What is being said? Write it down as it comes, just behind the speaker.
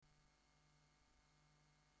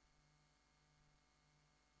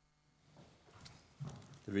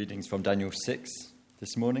The readings from Daniel 6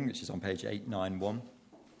 this morning, which is on page 891,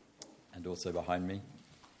 and also behind me.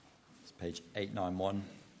 It's page 891,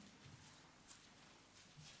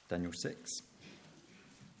 Daniel 6.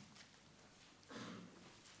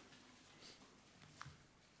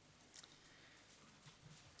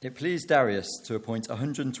 It pleased Darius to appoint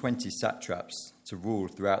 120 satraps to rule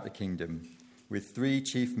throughout the kingdom, with 3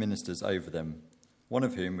 chief ministers over them, one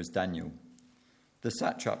of whom was Daniel. The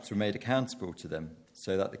satraps were made accountable to them,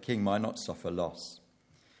 so that the king might not suffer loss.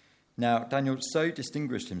 Now Daniel so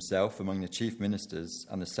distinguished himself among the chief ministers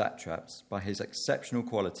and the satraps by his exceptional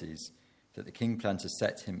qualities that the king planned to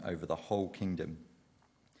set him over the whole kingdom.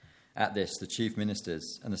 At this, the chief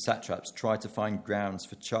ministers and the satraps tried to find grounds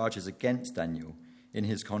for charges against Daniel in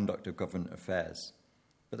his conduct of government affairs,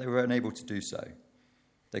 but they were unable to do so.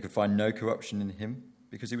 They could find no corruption in him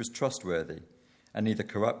because he was trustworthy and neither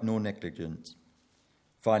corrupt nor negligent.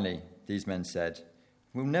 Finally, these men said,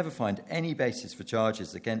 "We'll never find any basis for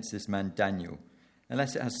charges against this man Daniel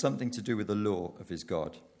unless it has something to do with the law of his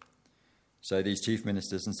God." So these chief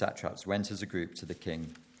ministers and satraps went as a group to the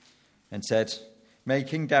king and said, "May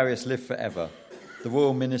King Darius live forever. The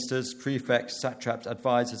royal ministers, prefects, satraps,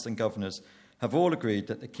 advisors, and governors have all agreed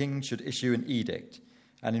that the king should issue an edict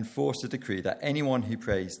and enforce a decree that anyone who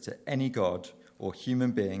prays to any god or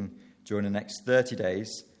human being during the next 30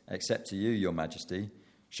 days, except to you, your majesty,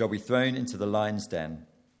 shall be thrown into the lion's den.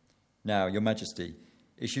 Now, your majesty,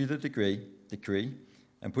 issue the decree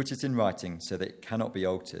and put it in writing so that it cannot be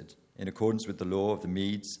altered, in accordance with the law of the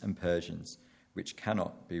Medes and Persians, which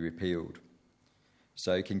cannot be repealed."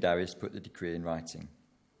 So King Darius put the decree in writing.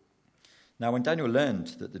 Now, when Daniel learned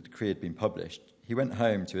that the decree had been published, he went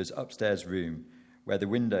home to his upstairs room where the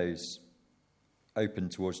windows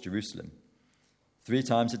opened towards Jerusalem. 3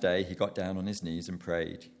 times a day he got down on his knees and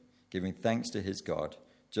prayed, giving thanks to his God,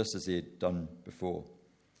 just as he had done before.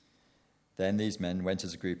 Then these men went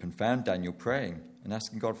as a group and found Daniel praying and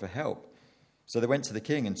asking God for help. So they went to the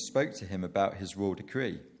king and spoke to him about his royal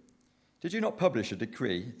decree. "Did you not publish a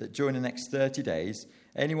decree that during the next 30 days,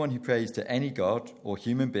 anyone who prays to any god or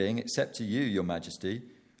human being except to you, your majesty,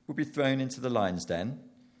 will be thrown into the lion's den?"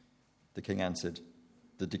 The king answered,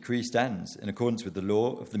 "The decree stands in accordance with the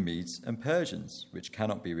law of the Medes and Persians, which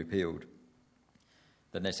cannot be repealed."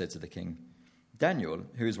 Then they said to the king, "Daniel,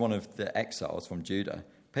 who is one of the exiles from Judah,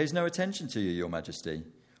 pays no attention to you, your majesty,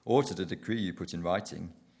 or to the decree you put in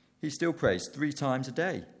writing. He still prays 3 times a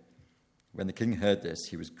day." When the king heard this,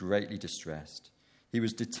 he was greatly distressed. He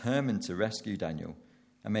was determined to rescue Daniel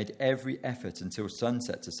and made every effort until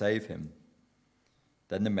sunset to save him.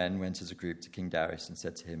 Then the men went as a group to King Darius and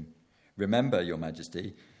said to him, "Remember, your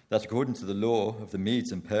majesty, that according to the law of the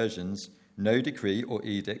Medes and Persians, no decree or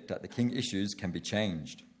edict that the king issues can be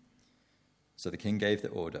changed." So the king gave the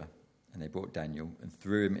order, and they brought Daniel and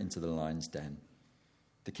threw him into the lion's den.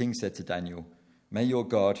 The king said to Daniel, "May your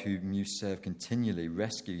God, whom you serve continually,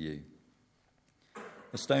 rescue you."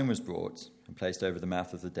 A stone was brought and placed over the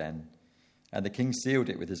mouth of the den, and the king sealed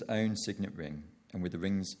it with his own signet ring and with the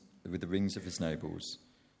rings of his nobles,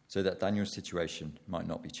 so that Daniel's situation might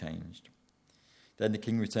not be changed. Then the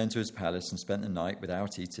king returned to his palace and spent the night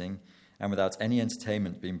without eating and without any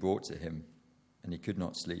entertainment being brought to him, and he could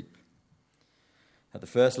not sleep. At the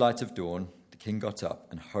first light of dawn, the king got up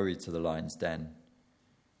and hurried to the lion's den.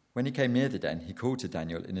 When he came near the den, he called to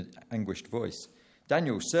Daniel in an anguished voice,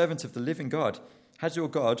 "Daniel, servant of the living God, has your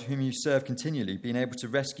God, whom you serve continually, been able to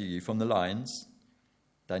rescue you from the lions?"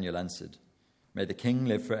 Daniel answered, "May the king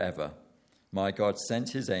live forever. My God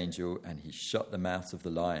sent his angel, and he shut the mouths of the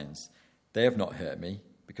lions. They have not hurt me,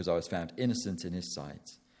 because I was found innocent in his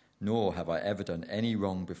sight, nor have I ever done any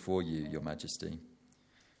wrong before you, your majesty."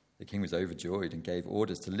 The king was overjoyed and gave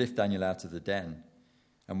orders to lift Daniel out of the den.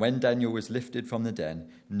 And when Daniel was lifted from the den,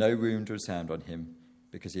 no wound was found on him,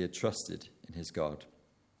 because he had trusted in his God.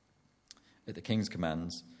 At the king's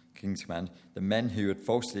command, the men who had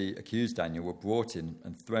falsely accused Daniel were brought in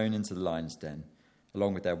and thrown into the lion's den,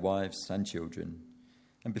 along with their wives and children.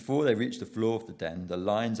 And before they reached the floor of the den, the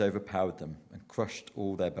lions overpowered them and crushed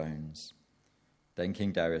all their bones. Then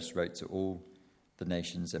King Darius wrote to all the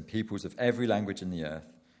nations and peoples of every language in the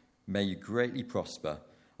earth, "May you greatly prosper.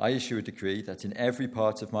 I issue a decree that in every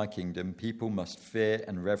part of my kingdom people must fear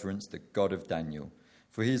and reverence the God of Daniel,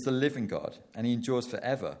 for he is the living God, and he endures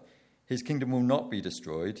forever. His kingdom will not be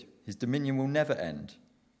destroyed. His dominion will never end.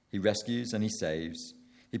 He rescues and he saves.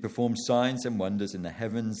 He performs signs and wonders in the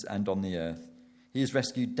heavens and on the earth. He has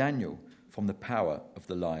rescued Daniel from the power of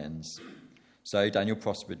the lions." So Daniel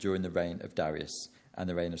prospered during the reign of Darius and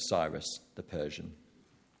the reign of Cyrus the Persian.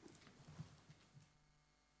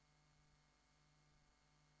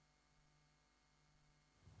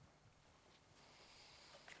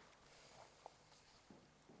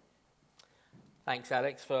 Thanks,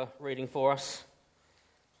 Alex, for reading for us.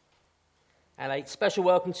 And a special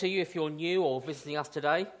welcome to you if you're new or visiting us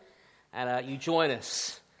today. And you join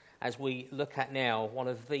us as we look at now one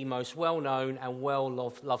of the most well-known and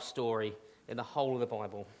well-loved story in the whole of the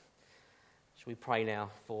Bible. Shall we pray now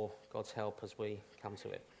for God's help as we come to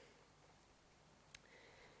it?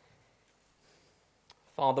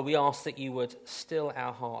 Father, we ask that you would still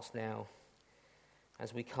our hearts now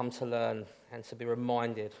as we come to learn and to be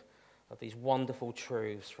reminded of these wonderful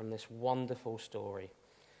truths from this wonderful story,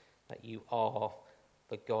 that you are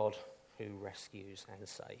the God who rescues and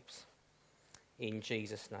saves. In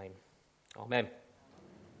Jesus' name, amen.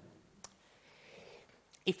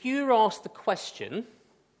 If you were asked the question,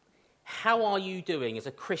 how are you doing as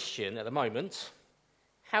a Christian at the moment,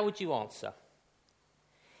 how would you answer?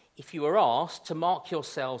 If you were asked to mark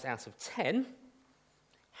yourselves out of 10,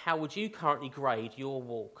 how would you currently grade your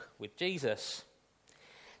walk with Jesus?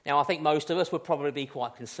 Now, I think most of us would probably be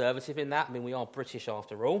quite conservative in that. I mean, we are British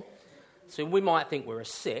after all. So we might think we're a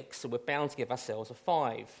 6, so we're bound to give ourselves a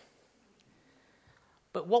 5.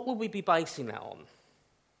 But what would we be basing that on?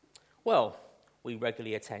 Well, we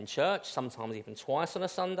regularly attend church, sometimes even twice on a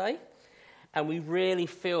Sunday, and we really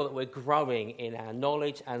feel that we're growing in our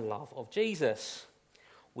knowledge and love of Jesus.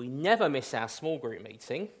 We never miss our small group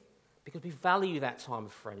meeting because we value that time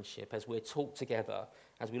of friendship as we're taught together,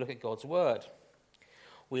 as we look at God's word.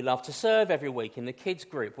 We love to serve every week in the kids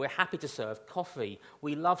group. We're happy to serve coffee.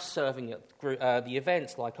 We love serving at the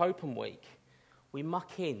events like Open Week. We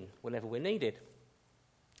muck in whenever we're needed.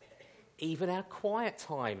 Even our quiet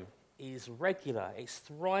time is regular. It's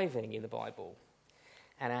thriving in the Bible.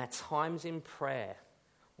 And our times in prayer,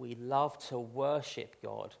 we love to worship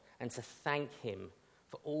God and to thank him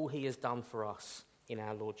for all he has done for us in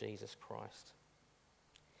our Lord Jesus Christ.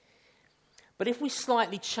 But if we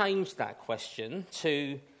slightly change that question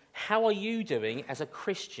to, how are you doing as a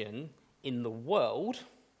Christian in the world?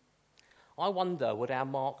 I wonder, would our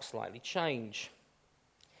mark slightly change?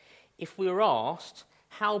 If we were asked,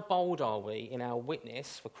 how bold are we in our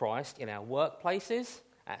witness for Christ in our workplaces,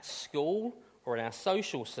 at school, or in our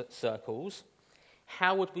social circles,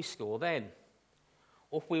 how would we score then?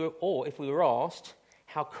 Or if we were asked,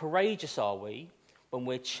 how courageous are we when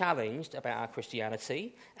we're challenged about our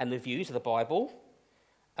Christianity and the views of the Bible,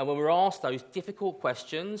 and when we're asked those difficult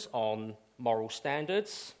questions on moral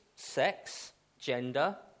standards, sex,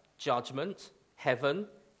 gender, judgment, heaven,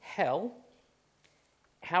 hell,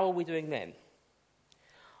 how are we doing then?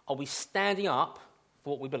 Are we standing up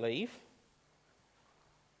for what we believe,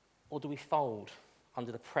 or do we fold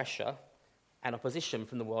under the pressure and opposition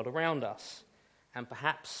from the world around us, and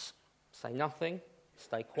perhaps say nothing,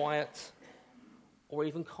 stay quiet, or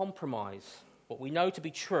even compromise what we know to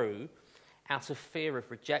be true out of fear of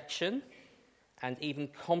rejection, and even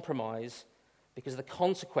compromise because of the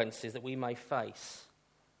consequences that we may face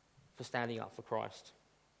for standing up for Christ?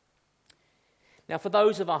 Now, for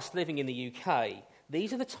those of us living in the UK,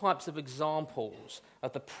 these are the types of examples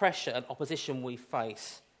of the pressure and opposition we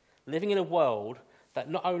face, living in a world that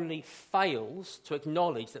not only fails to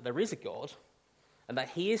acknowledge that there is a God and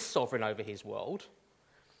that he is sovereign over his world,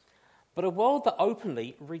 but a world that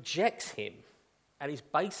openly rejects him and is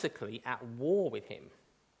basically at war with him.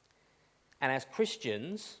 And as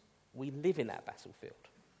Christians, we live in that battlefield.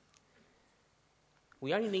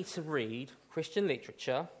 We only need to read Christian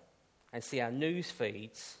literature and see our news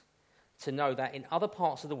feeds to know that in other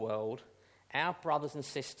parts of the world, our brothers and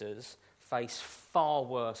sisters face far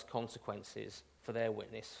worse consequences for their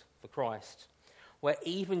witness for Christ, where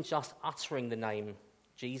even just uttering the name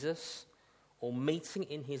Jesus or meeting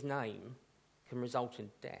in his name can result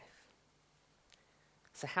in death.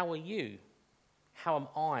 So how are you? How am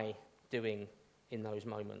I doing in those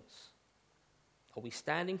moments? Are we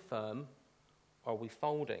standing firm, or are we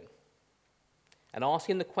folding? And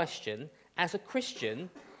asking the question, as a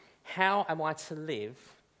Christian, how am I to live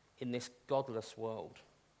in this godless world?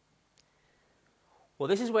 Well,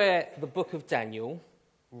 this is where the book of Daniel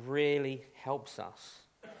really helps us,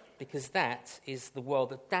 because that is the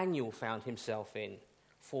world that Daniel found himself in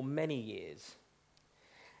for many years.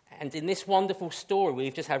 And in this wonderful story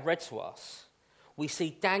we've just had read to us, we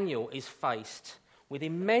see Daniel is faced with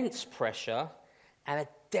immense pressure and a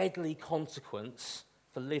deadly consequence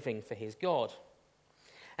for living for his God.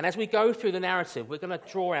 And as we go through the narrative, we're going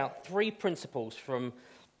to draw out 3 principles from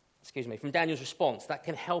Daniel's response that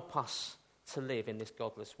can help us to live in this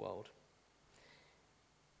godless world.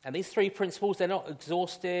 And these 3 principles, they're not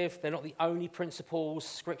exhaustive, they're not the only principles.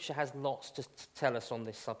 Scripture has lots to tell us on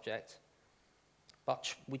this subject.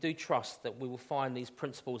 But we do trust that we will find these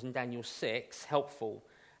principles in Daniel 6 helpful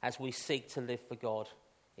as we seek to live for God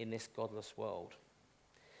in this godless world.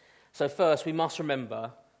 So first, we must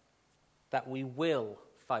remember that we will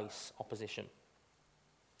face opposition.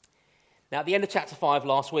 Now, at the end of chapter 5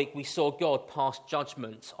 last week, we saw God pass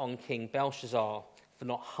judgment on King Belshazzar for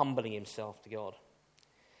not humbling himself to God.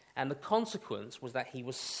 And the consequence was that he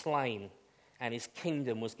was slain and his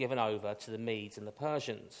kingdom was given over to the Medes and the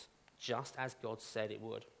Persians, just as God said it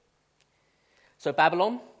would. So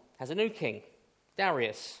Babylon has a new king,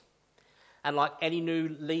 Darius. And like any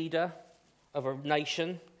new leader of a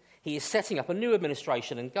nation, he is setting up a new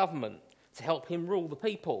administration and government to help him rule the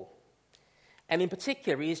people. And in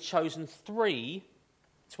particular, he has chosen 3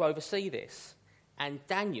 to oversee this. And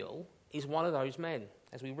Daniel is one of those men,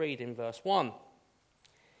 as we read in verse 1.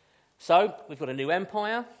 So we've got a new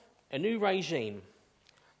empire, a new regime.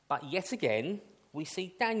 But yet again, we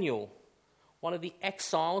see Daniel, one of the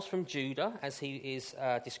exiles from Judah, as he is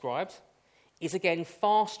described, is again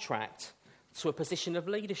fast-tracked to a position of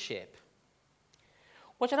leadership.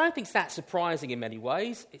 Which I don't think is that surprising in many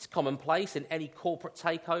ways. It's commonplace in any corporate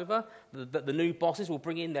takeover that the new bosses will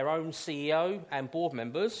bring in their own CEO and board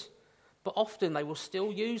members, but often they will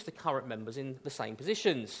still use the current members in the same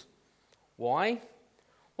positions. Why?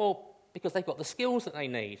 Well, because they've got the skills that they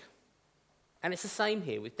need. And it's the same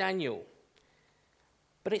here with Daniel.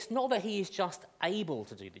 But it's not that he is just able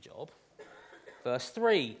to do the job. Verse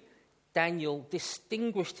 3, Daniel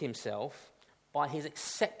distinguished himself by his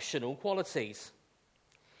exceptional qualities.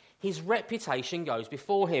 His reputation goes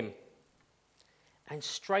before him. And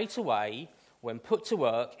straight away, when put to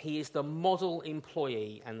work, he is the model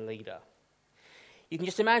employee and leader. You can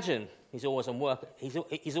just imagine, he's always on work.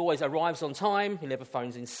 He's always arrives on time. He never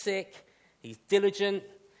phones in sick. He's diligent.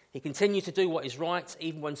 He continues to do what is right,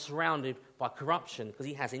 even when surrounded by corruption, because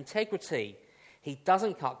he has integrity. He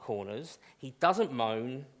doesn't cut corners. He doesn't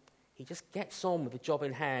moan. He just gets on with the job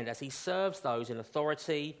in hand as he serves those in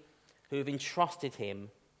authority who have entrusted him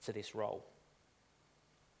to this role.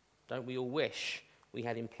 Don't we all wish we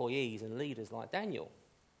had employees and leaders like Daniel?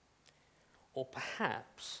 Or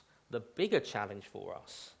perhaps the bigger challenge for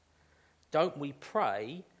us, don't we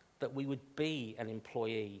pray that we would be an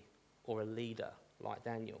employee or a leader like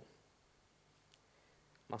Daniel?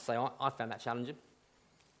 I must say, I found that challenging.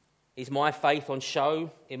 Is my faith on show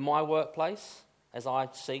in my workplace as I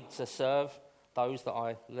seek to serve those that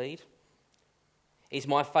I lead? Is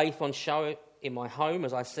my faith on show in my home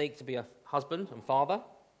as I seek to be a husband and father?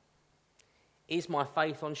 Is my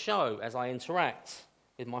faith on show as I interact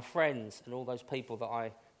with my friends and all those people that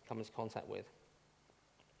I come into contact with?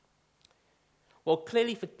 Well,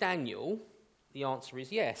 clearly for Daniel, the answer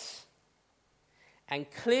is yes. And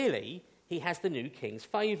clearly, he has the new king's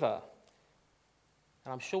favour.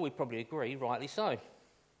 And I'm sure we probably agree, rightly so.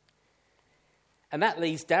 And that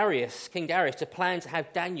leads King Darius, to plan to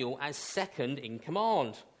have Daniel as second in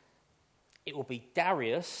command. It will be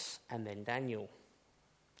Darius and then Daniel.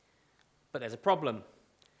 But there's a problem.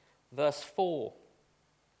 Verse 4.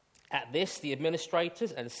 At this, the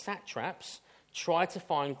administrators and satraps tried to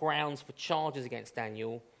find grounds for charges against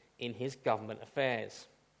Daniel in his government affairs.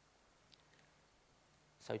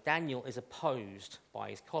 So Daniel is opposed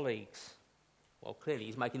by his colleagues. Well, clearly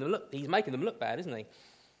he's making them look bad, isn't he?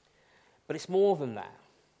 But it's more than that.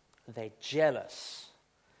 They're jealous.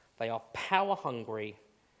 They are power hungry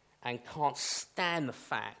and can't stand the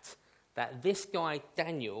fact that this guy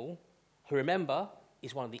Daniel, who remember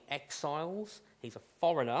is one of the exiles, he's a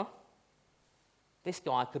foreigner, this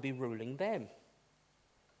guy could be ruling them.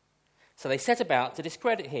 So they set about to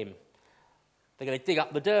discredit him. They're going to dig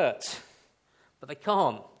up the dirt. But they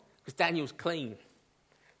can't, because Daniel's clean.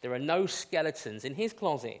 There are no skeletons in his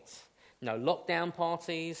closet, no lockdown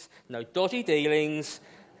parties, no dodgy dealings,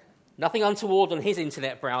 nothing untoward on his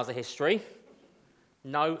internet browser history,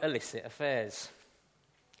 no illicit affairs.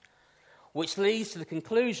 Which leads to the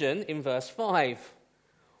conclusion in verse 5.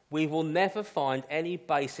 We will never find any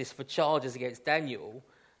basis for charges against Daniel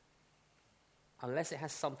unless it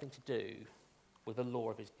has something to do with the law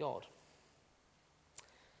of his God.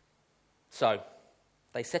 So,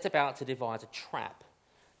 they set about to devise a trap,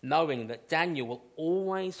 knowing that Daniel will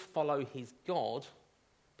always follow his God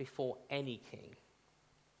before any king.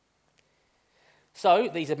 So,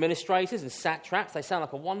 these administrators and satraps, they sound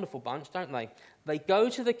like a wonderful bunch, don't they? They go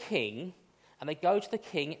to the king, and they go to the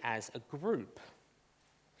king as a group.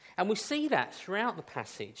 And we see that throughout the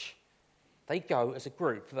passage. They go as a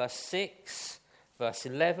group. Verse 6, verse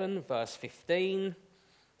 11, verse 15,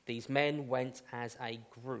 these men went as a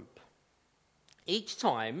group. Each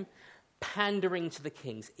time pandering to the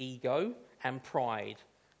king's ego and pride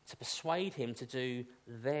to persuade him to do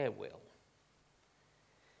their will.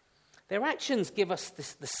 Their actions give us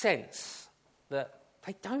the sense that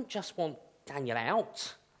they don't just want Daniel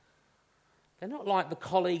out, They're not like the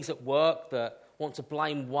colleagues at work that want to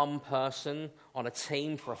blame one person on a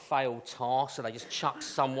team for a failed task, so they just chuck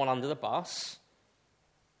someone under the bus.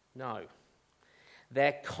 No.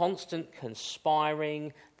 Their constant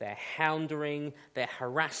conspiring, their houndering, their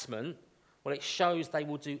harassment, well, it shows they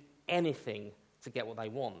will do anything to get what they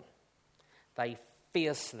want. They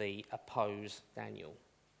fiercely oppose Daniel.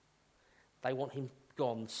 They want him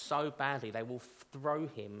gone so badly, they will throw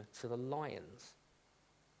him to the lions.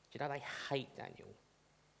 Do you know they hate Daniel?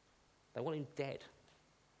 They want him dead.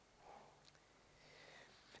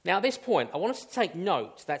 Now, at this point, I want us to take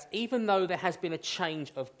note that even though there has been a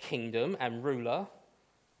change of kingdom and ruler,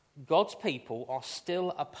 God's people are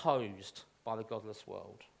still opposed by the godless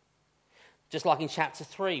world. Just like in chapter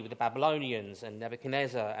 3 with the Babylonians and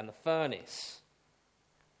Nebuchadnezzar and the furnace,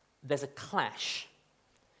 there's a clash.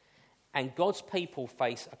 And God's people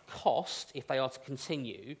face a cost if they are to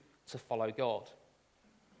continue to follow God.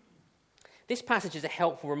 This passage is a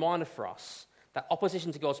helpful reminder for us that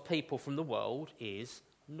opposition to God's people from the world is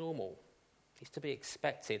normal. It's to be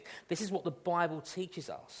expected. This is what the Bible teaches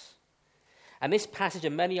us. And this passage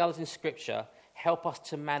and many others in Scripture help us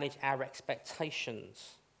to manage our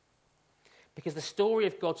expectations. Because the story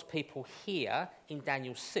of God's people here in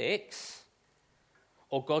Daniel 6,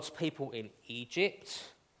 or God's people in Egypt,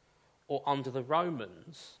 or under the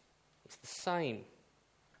Romans, it's the same.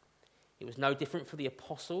 It was no different for the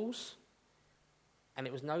apostles, and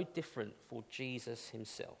it was no different for Jesus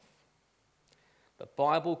himself. The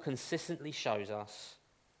Bible consistently shows us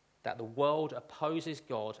that the world opposes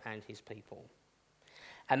God and his people.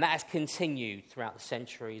 And that has continued throughout the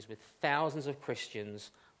centuries with thousands of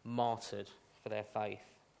Christians martyred for their faith.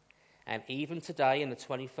 And even today in the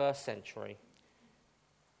 21st century,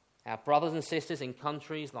 our brothers and sisters in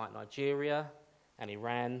countries like Nigeria and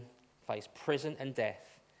Iran face prison and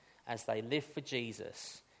death as they live for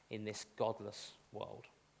Jesus in this godless world.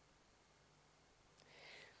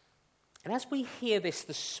 And as we hear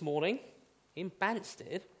this morning in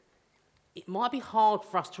Banstead, it might be hard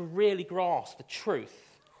for us to really grasp the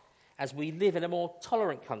truth as we live in a more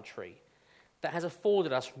tolerant country that has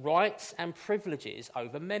afforded us rights and privileges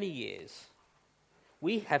over many years.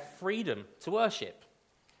 We have freedom to worship,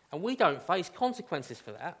 and we don't face consequences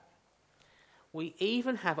for that. We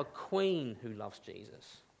even have a queen who loves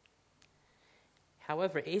Jesus.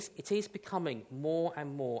 However, it is becoming more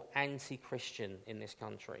and more anti-Christian in this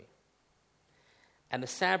country. And the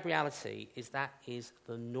sad reality is that is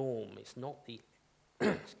the norm. It's not the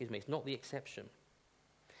it's not the exception.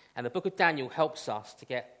 And the book of Daniel helps us to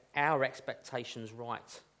get our expectations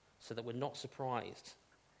right so that we're not surprised.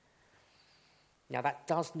 Now, that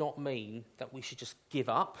does not mean that we should just give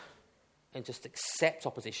up and just accept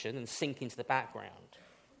opposition and sink into the background.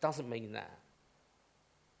 It doesn't mean that.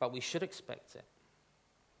 But we should expect it.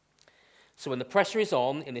 So when the pressure is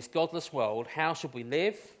on in this godless world, how should we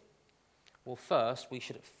live? Well, first, we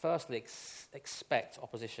should firstly expect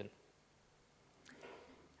opposition.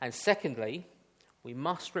 And secondly, we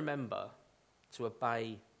must remember to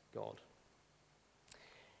obey God.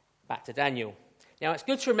 Back to Daniel. Now, it's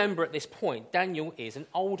good to remember at this point, Daniel is an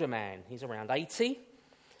older man. He's around 80.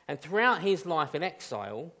 And throughout his life in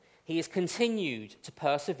exile, he has continued to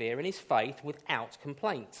persevere in his faith without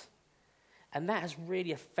complaint. And that has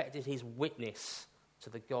really affected his witness to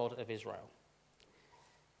the God of Israel.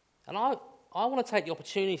 And I want to take the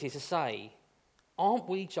opportunity to say, aren't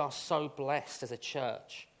we just so blessed as a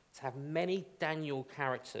church to have many Daniel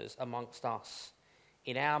characters amongst us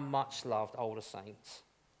in our much-loved older saints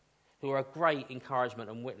who are a great encouragement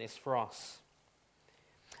and witness for us?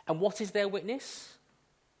 And what is their witness?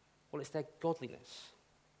 Well, it's their godliness.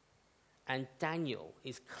 And Daniel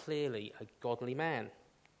is clearly a godly man.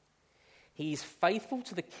 He is faithful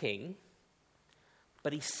to the king,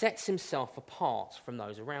 but he sets himself apart from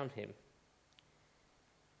those around him.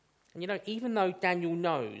 And even though Daniel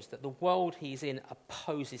knows that the world he's in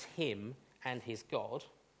opposes him and his God,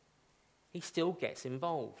 he still gets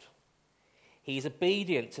involved. He is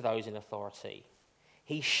obedient to those in authority.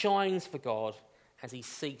 He shines for God as he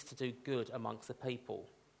seeks to do good amongst the people,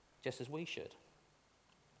 just as we should.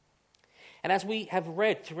 And as we have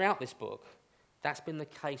read throughout this book, that's been the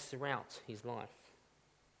case throughout his life.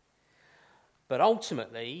 But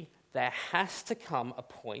ultimately, there has to come a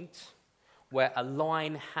point where a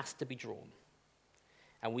line has to be drawn.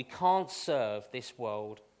 And we can't serve this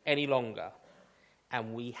world any longer.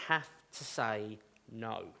 And we have to say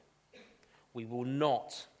no. We will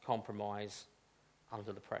not compromise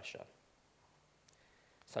under the pressure.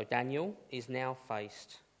 So Daniel is now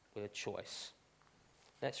faced with a choice.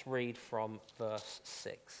 Let's read from verse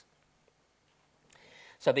 6.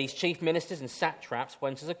 So these chief ministers and satraps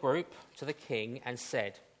went as a group to the king and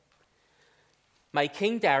said, "May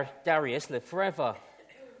King Darius live forever.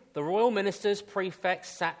 The royal ministers, prefects,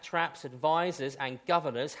 satraps, advisors, and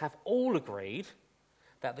governors have all agreed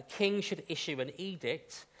that the king should issue an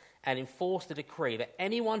edict and enforce the decree that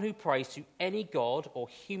anyone who prays to any god or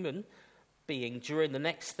human being during the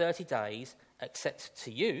next 30 days, except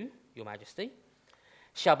to you, your majesty,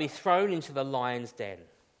 shall be thrown into the lion's den.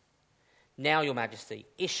 Now, your majesty,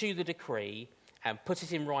 issue the decree and put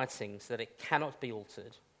it in writing so that it cannot be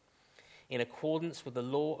altered, in accordance with the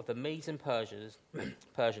law of the Medes and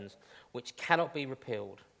Persians, which cannot be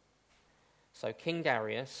repealed." So King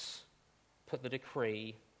Darius put the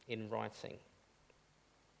decree in writing.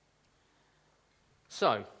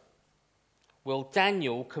 So, will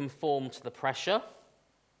Daniel conform to the pressure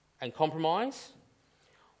and compromise?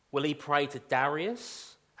 Will he pray to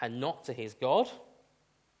Darius and not to his God?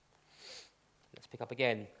 Let's pick up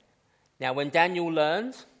again. Now, when Daniel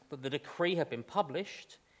learned that the decree had been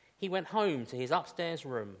published, he went home to his upstairs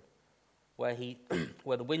room where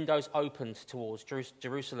the windows opened towards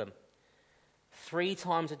Jerusalem. 3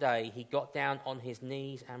 times a day he got down on his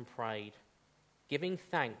knees and prayed, giving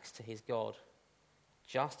thanks to his God,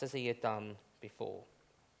 just as he had done before.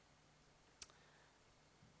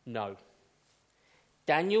 No.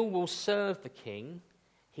 Daniel will serve the king,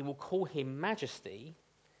 he will call him majesty,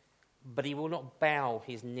 but he will not bow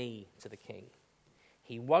his knee to the king.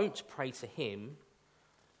 He won't pray to him,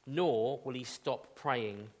 nor will he stop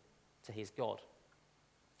praying to his God.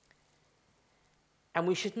 And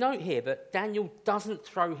we should note here that Daniel doesn't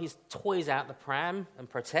throw his toys out the pram and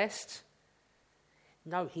protest.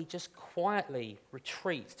 No, he just quietly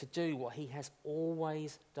retreats to do what he has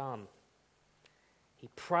always done. He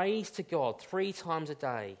prays to God 3 times a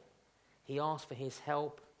day. He asks for his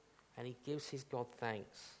help and he gives his God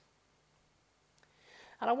thanks.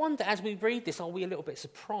 And I wonder, as we read this, are we a little bit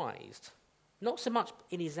surprised? Not so much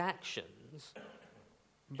in his actions,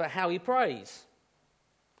 but how he prays.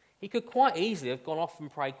 He could quite easily have gone off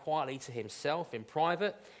and prayed quietly to himself in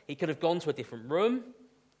private. He could have gone to a different room.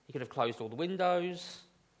 He could have closed all the windows.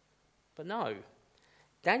 But no,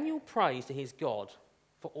 Daniel prays to his God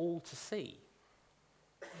for all to see.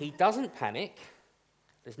 He doesn't panic.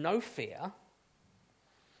 There's no fear.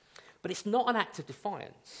 But it's not an act of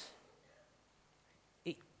defiance.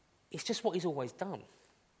 It's just what he's always done.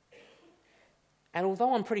 And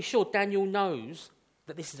although I'm pretty sure Daniel knows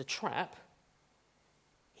that this is a trap,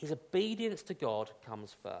 his obedience to God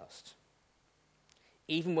comes first,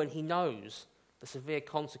 even when he knows the severe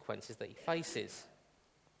consequences that he faces.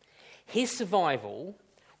 His survival,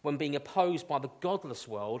 when being opposed by the godless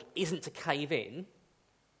world, isn't to cave in.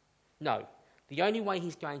 No, the only way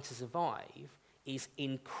he's going to survive is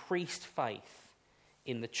increased faith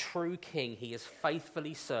in the true king he has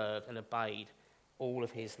faithfully served and obeyed all of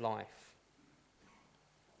his life.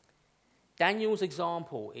 Daniel's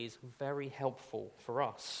example is very helpful for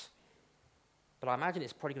us, but I imagine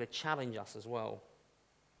it's probably going to challenge us as well.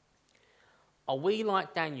 Are we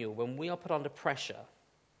like Daniel when we are put under pressure?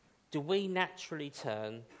 Do we naturally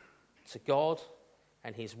turn to God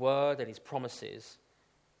and his word and his promises,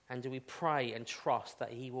 and do we pray and trust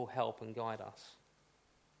that he will help and guide us?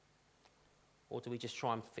 Or do we just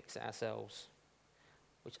try and fix it ourselves,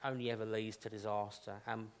 which only ever leads to disaster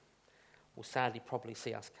and will sadly probably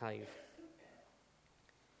see us cave?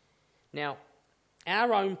 Now,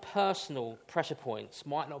 our own personal pressure points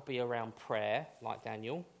might not be around prayer, like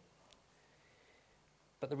Daniel,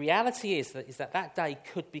 but the reality is that day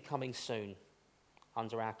could be coming soon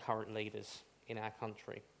under our current leaders in our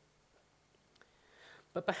country.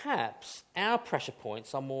 But perhaps our pressure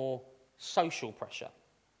points are more social pressure.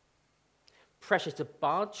 Pressure to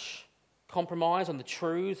budge, compromise on the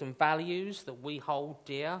truths and values that we hold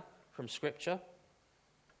dear from Scripture.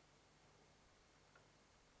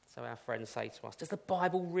 So our friends say to us, does the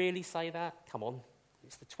Bible really say that? Come on,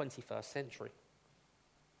 it's the 21st century.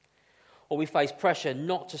 Or we face pressure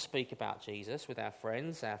not to speak about Jesus with our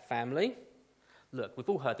friends, our family. Look, we've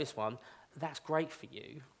all heard this one. That's great for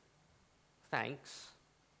you. Thanks,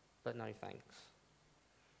 but no thanks.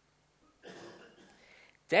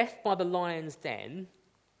 Death by the lion's den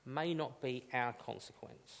may not be our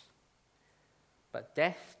consequence, but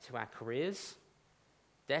death to our careers,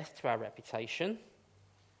 death to our reputation,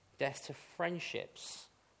 death to friendships,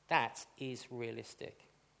 that is realistic.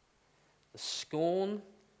 The scorn,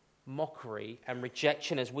 mockery, and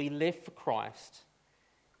rejection as we live for Christ,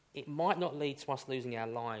 it might not lead to us losing our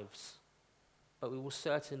lives, but we will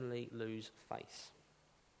certainly lose face.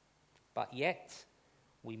 But yet,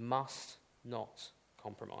 we must not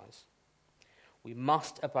compromise. We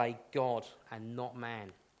must obey God and not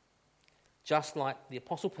man. Just like the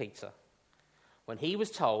Apostle Peter, when he was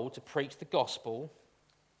told to not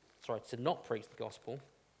preach the gospel,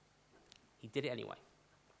 he did it anyway.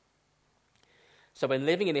 So when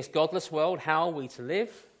living in this godless world, how are we to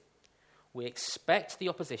live? We expect the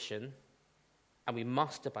opposition, and we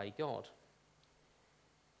must obey God.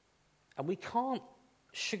 And we can't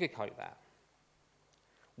sugarcoat that.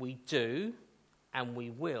 We do, and we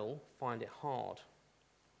will find it hard.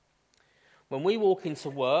 When we walk into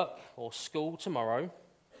work or school tomorrow,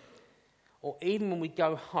 or even when we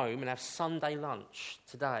go home and have Sunday lunch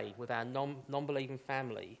today with our non-believing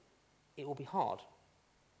family, it will be hard.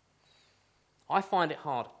 I find it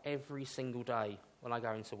hard every single day when I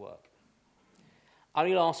go into work.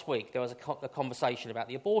 Only last week there was a conversation about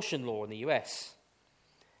the abortion law in the US,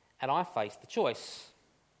 and I faced the choice.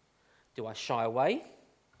 Do I shy away?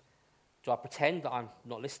 Do I pretend that I'm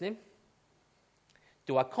not listening?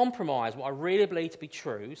 Do I compromise what I really believe to be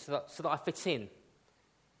true so that I fit in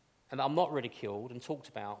and that I'm not ridiculed and talked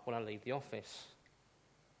about when I leave the office?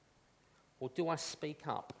 Or do I speak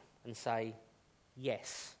up and say,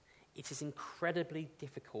 yes, it is incredibly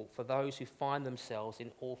difficult for those who find themselves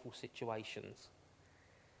in awful situations.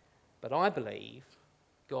 But I believe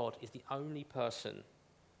God is the only person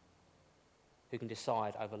who can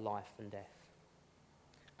decide over life and death.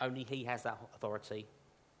 Only he has that authority,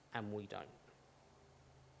 and we don't.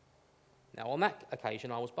 Now, on that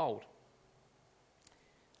occasion, I was bold.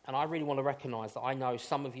 And I really want to recognise that I know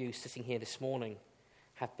some of you sitting here this morning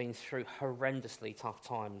have been through horrendously tough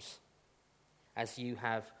times as you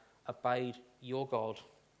have obeyed your God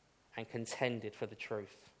and contended for the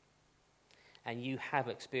truth. And you have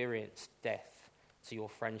experienced death to your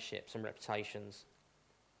friendships and reputations.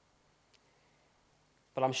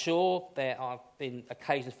 But I'm sure there have been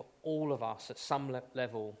occasions for all of us at some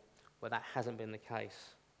level where that hasn't been the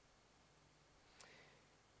case.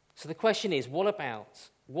 So the question is,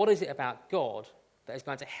 what is it about God that is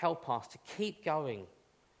going to help us to keep going,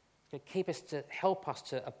 to help us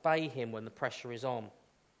to obey him when the pressure is on?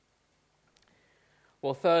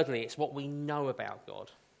 Well, thirdly, it's what we know about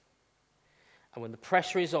God. And when the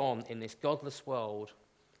pressure is on in this godless world,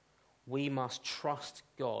 we must trust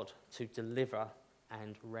God to deliver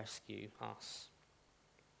and rescue us.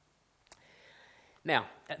 Now,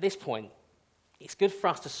 at this point, it's good for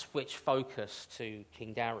us to switch focus to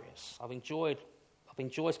King Darius. I've enjoyed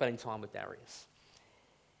spending time with Darius.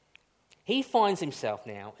 He finds himself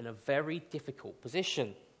now in a very difficult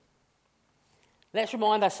position. Let's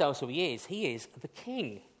remind ourselves who he is. He is the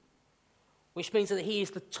king, which means that he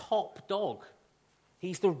is the top dog.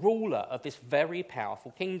 He's the ruler of this very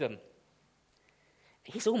powerful kingdom.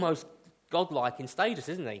 He's almost godlike in status,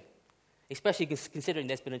 isn't he? Especially considering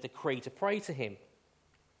there's been a decree to pray to him.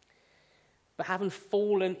 But having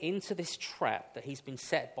fallen into this trap that he's been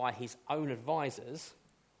set by his own advisors,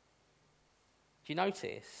 do you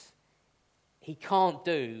notice? He can't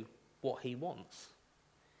do what he wants.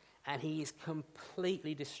 And he is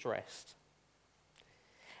completely distressed.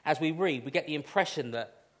 As we read, we get the impression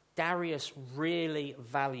that Darius really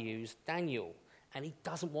values Daniel, and he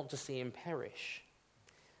doesn't want to see him perish.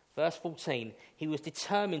 Verse 14, he was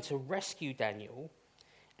determined to rescue Daniel,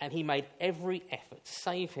 and he made every effort to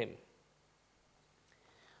save him.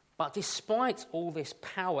 But despite all this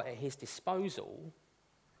power at his disposal,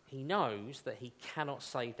 he knows that he cannot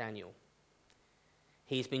save Daniel.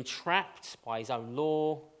 He has been trapped by his own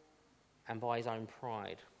law and by his own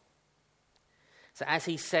pride. So as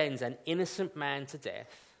he sends an innocent man to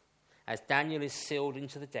death, as Daniel is sealed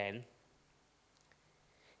into the den,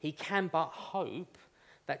 he can but hope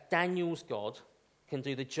that Daniel's God can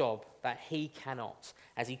do the job that he cannot.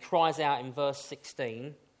 As he cries out in verse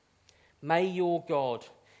 16, "May your God,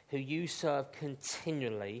 who you serve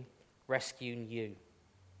continually, rescue you."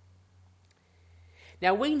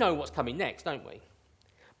 Now we know what's coming next, don't we?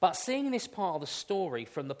 But seeing this part of the story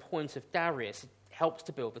from the point of Darius helps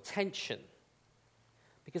to build the tension.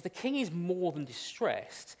 Because the king is more than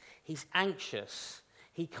distressed. He's anxious.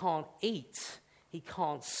 He can't eat. He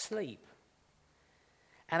can't sleep.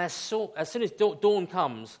 And as soon as dawn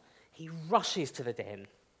comes, he rushes to the den.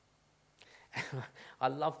 I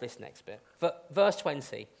love this next bit. Verse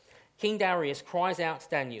 20. King Darius cries out,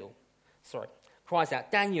 "Daniel,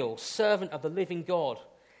 servant of the living God,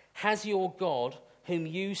 has your God, whom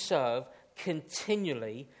you serve,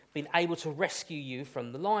 continually been able to rescue you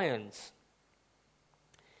from the lions?"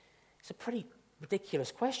 It's a pretty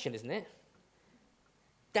ridiculous question, isn't it?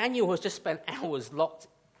 Daniel has just spent hours locked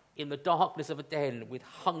in the darkness of a den with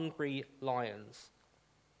hungry lions.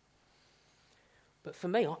 But for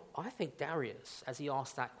me, I think Darius, as he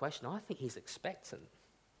asked that question, I think he's expectant.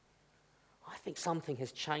 I think something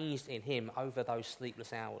has changed in him over those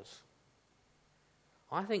sleepless hours.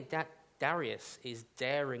 I think that Darius is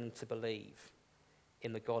daring to believe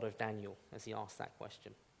in the God of Daniel as he asks that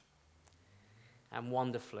question. And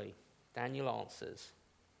wonderfully, Daniel answers,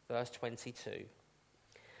 verse 22,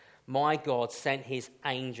 "My God sent his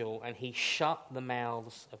angel and he shut the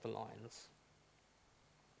mouths of the lions."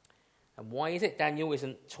 And why is it Daniel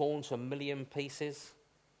isn't torn to a million pieces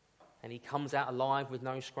and he comes out alive with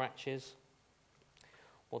no scratches?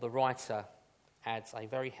 Well, the writer adds a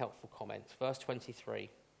very helpful comment. Verse 23,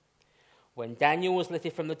 "When Daniel was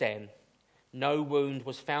lifted from the den, no wound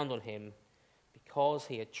was found on him because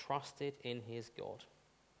he had trusted in his God."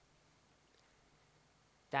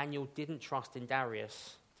 Daniel didn't trust in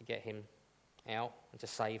Darius to get him out and to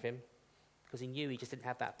save him because he knew he just didn't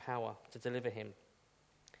have that power to deliver him.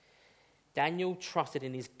 Daniel trusted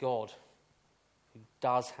in his God, who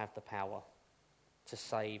does have the power to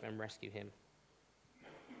save and rescue him.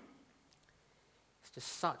 It's just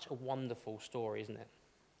such a wonderful story, isn't it?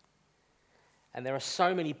 And there are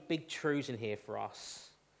so many big truths in here for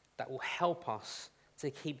us that will help us to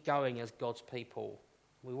keep going as God's people.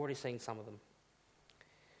 We've already seen some of them.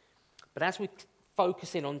 But as we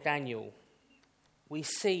focus in on Daniel, we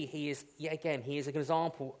see he is an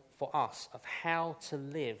example for us of how to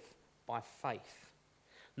live by faith,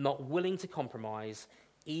 not willing to compromise,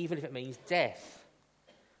 even if it means death,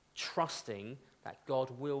 trusting that God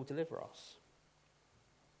will deliver us.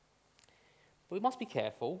 But we must be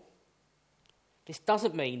careful. This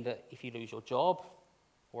doesn't mean that if you lose your job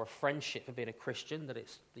or a friendship for being a Christian, that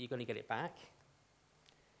you're going to get it back.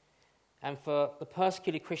 And for the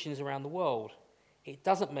persecuted Christians around the world, it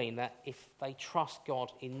doesn't mean that if they trust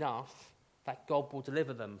God enough, that God will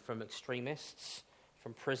deliver them from extremists,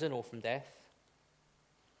 from prison or from death.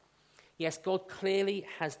 Yes, God clearly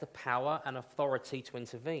has the power and authority to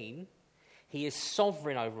intervene. He is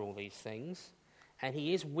sovereign over all these things, and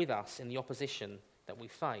he is with us in the opposition that we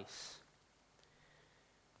face.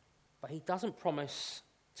 But he doesn't promise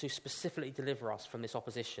to specifically deliver us from this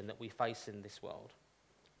opposition that we face in this world.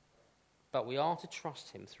 But we are to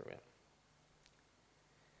trust him through it.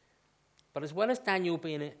 But as well as Daniel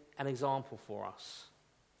being an example for us,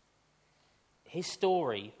 his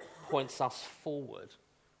story points us forward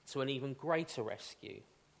to an even greater rescue,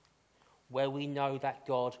 where we know that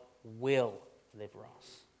God will deliver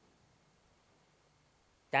us.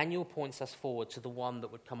 Daniel points us forward to the one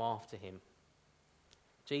that would come after him,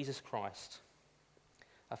 Jesus Christ,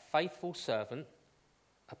 a faithful servant,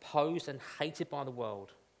 opposed and hated by the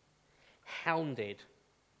world, hounded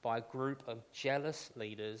by a group of jealous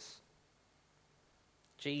leaders.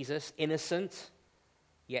 Jesus, innocent,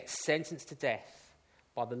 yet sentenced to death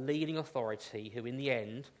by the leading authority who in the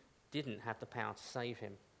end didn't have the power to save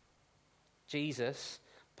him. Jesus,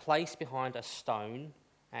 placed behind a stone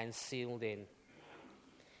and sealed in,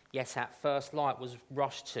 yet at first light was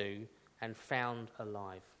rushed to and found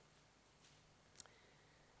alive.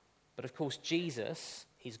 But of course, Jesus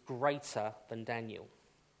is greater than Daniel.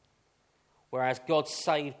 Whereas God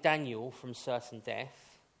saved Daniel from certain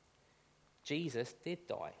death, Jesus did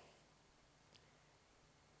die.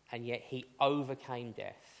 And yet he overcame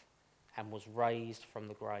death and was raised from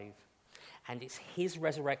the grave. And it's his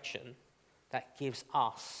resurrection that gives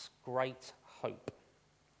us great hope,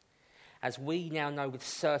 as we now know with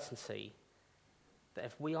certainty that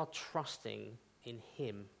if we are trusting in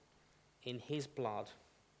him, in his blood,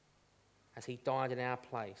 as he died in our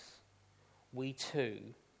place, we too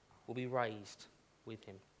will be raised with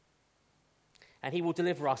him. And he will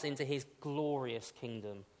deliver us into his glorious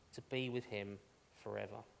kingdom to be with him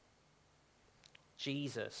forever.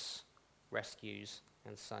 Jesus rescues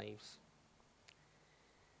and saves.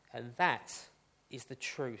 And that is the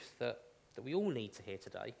truth that we all need to hear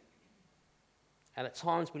today. And at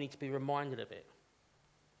times we need to be reminded of it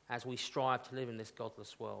as we strive to live in this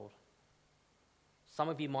godless world. Some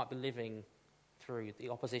of you might be living through the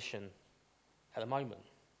opposition at the moment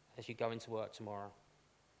as you go into work tomorrow,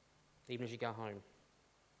 even as you go home.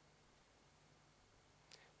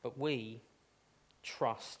 But we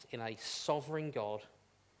trust in a sovereign God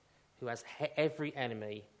who has every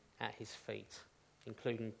enemy at his feet,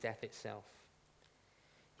 including death itself.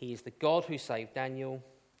 He is the God who saved Daniel.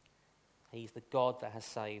 He's the God that has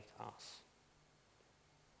saved us.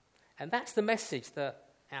 And that's the message that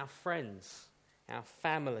our friends, our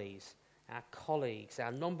families, our colleagues,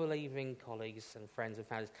 our non-believing colleagues and friends and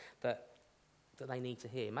families, that they need to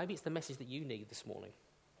hear. Maybe it's the message that you need this morning.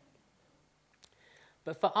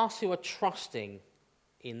 But for us who are trusting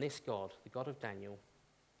in this God, the God of Daniel,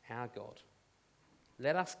 our God,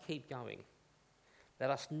 let us keep going. Let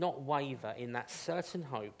us not waver in that certain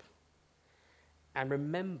hope. And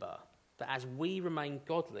remember that as we remain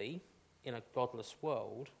godly in a godless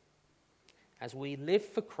world, as we live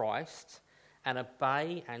for Christ and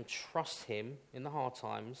obey and trust him in the hard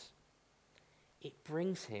times, it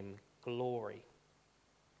brings him glory.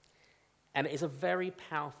 And it is a very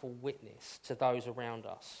powerful witness to those around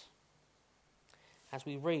us. As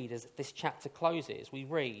we read, as this chapter closes, we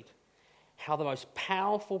read how the most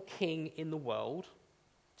powerful king in the world,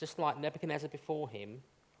 just like Nebuchadnezzar before him,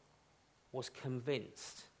 was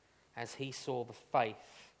convinced as he saw the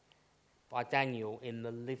faith by Daniel in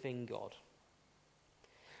the living God.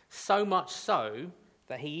 So much so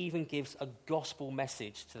that he even gives a gospel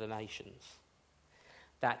message to the nations.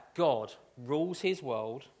 That God rules his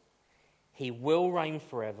world, he will reign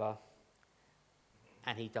forever,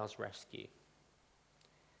 and he does rescue.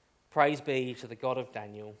 Praise be to the God of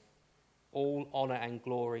Daniel. All honour and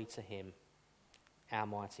glory to him, our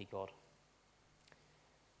mighty God.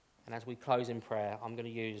 And as we close in prayer, I'm going to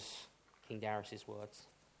use King Darius' words.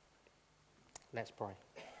 Let's pray.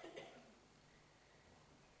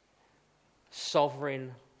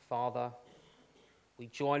 Sovereign Father, we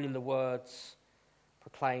join in the words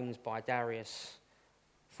proclaimed by Darius,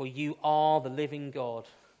 for you are the living God,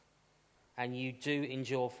 and you do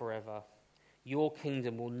endure forever. Your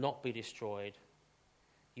kingdom will not be destroyed.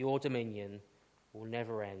 Your dominion will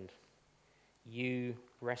never end. You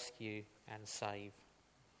rescue and save.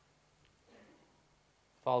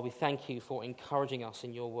 Father, we thank you for encouraging us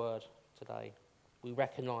in your word today. We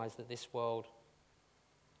recognise that this world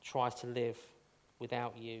tries to live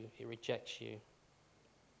without you. It rejects you.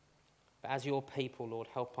 But as your people, Lord,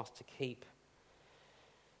 help us to keep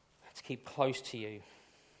close to you,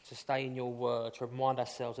 to stay in your word, to remind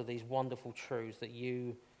ourselves of these wonderful truths that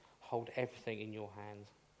you hold everything in your hand.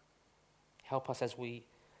 Help us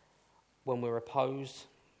when we're opposed,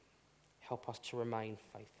 help us to remain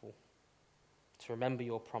faithful, to remember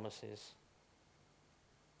your promises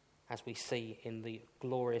as we see in the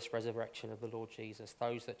glorious resurrection of the Lord Jesus.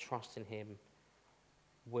 Those that trust in him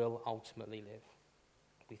will ultimately live.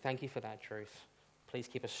 We thank you for that truth. Please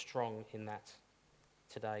keep us strong in that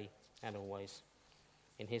today and always.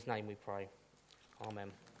 In his name we pray.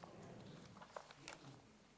 Amen.